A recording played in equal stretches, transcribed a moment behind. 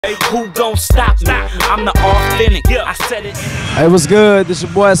Who gon' stop me? I'm the authentic. I said it. Hey, what's good? This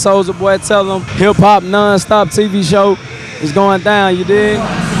your boy Soulja, boy Tellem. Hip hop non-stop TV show is going down. You dig?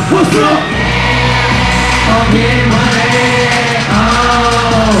 What's up? I'm getting money.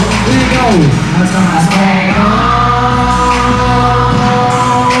 Oh, here we go. That's how I swag on.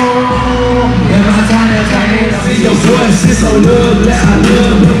 Every time I see your voice, it's so lovely. I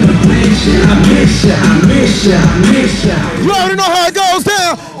love the completion. I miss you. I miss you. I miss you. You already know how it goes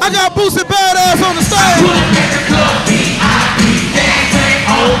down. I got Boosie badass on the stage.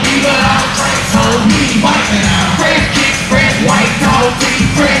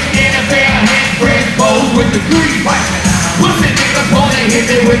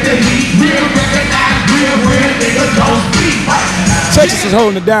 Texas is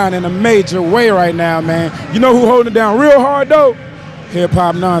holding it down in a major way right now, man. You know who holding it down real hard though? Hip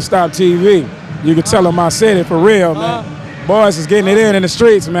Hop Nonstop TV. You can tell them I said it for real, man. Boys is getting it in the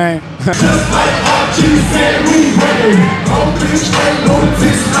streets, man. Just like Archie said, we ready. Don't be straight, no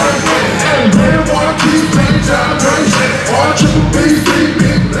this like and everyone keep playing John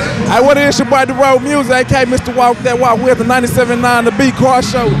Hey, what is your boy The Road Music? AK Mr. Walk That Walk with the 97.9 The Beat Car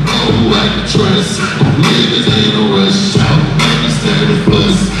Show.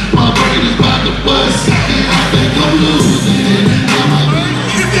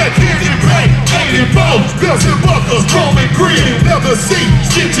 Bells and buckles, chrome and green, leather seat,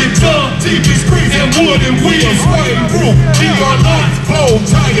 stitching tongue, TV screens, and wood and wheels, swaying roof, neon lights, blow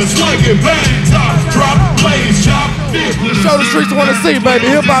tires, swinging back, top drop, blades, chop, Show the streets want to see, baby.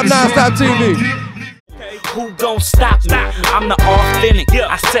 Hip Hop Nonstop TV. Who gon' stop me? I'm the authentic.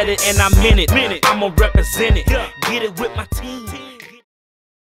 I said it and I meant it. I'ma represent it. Get it with my team.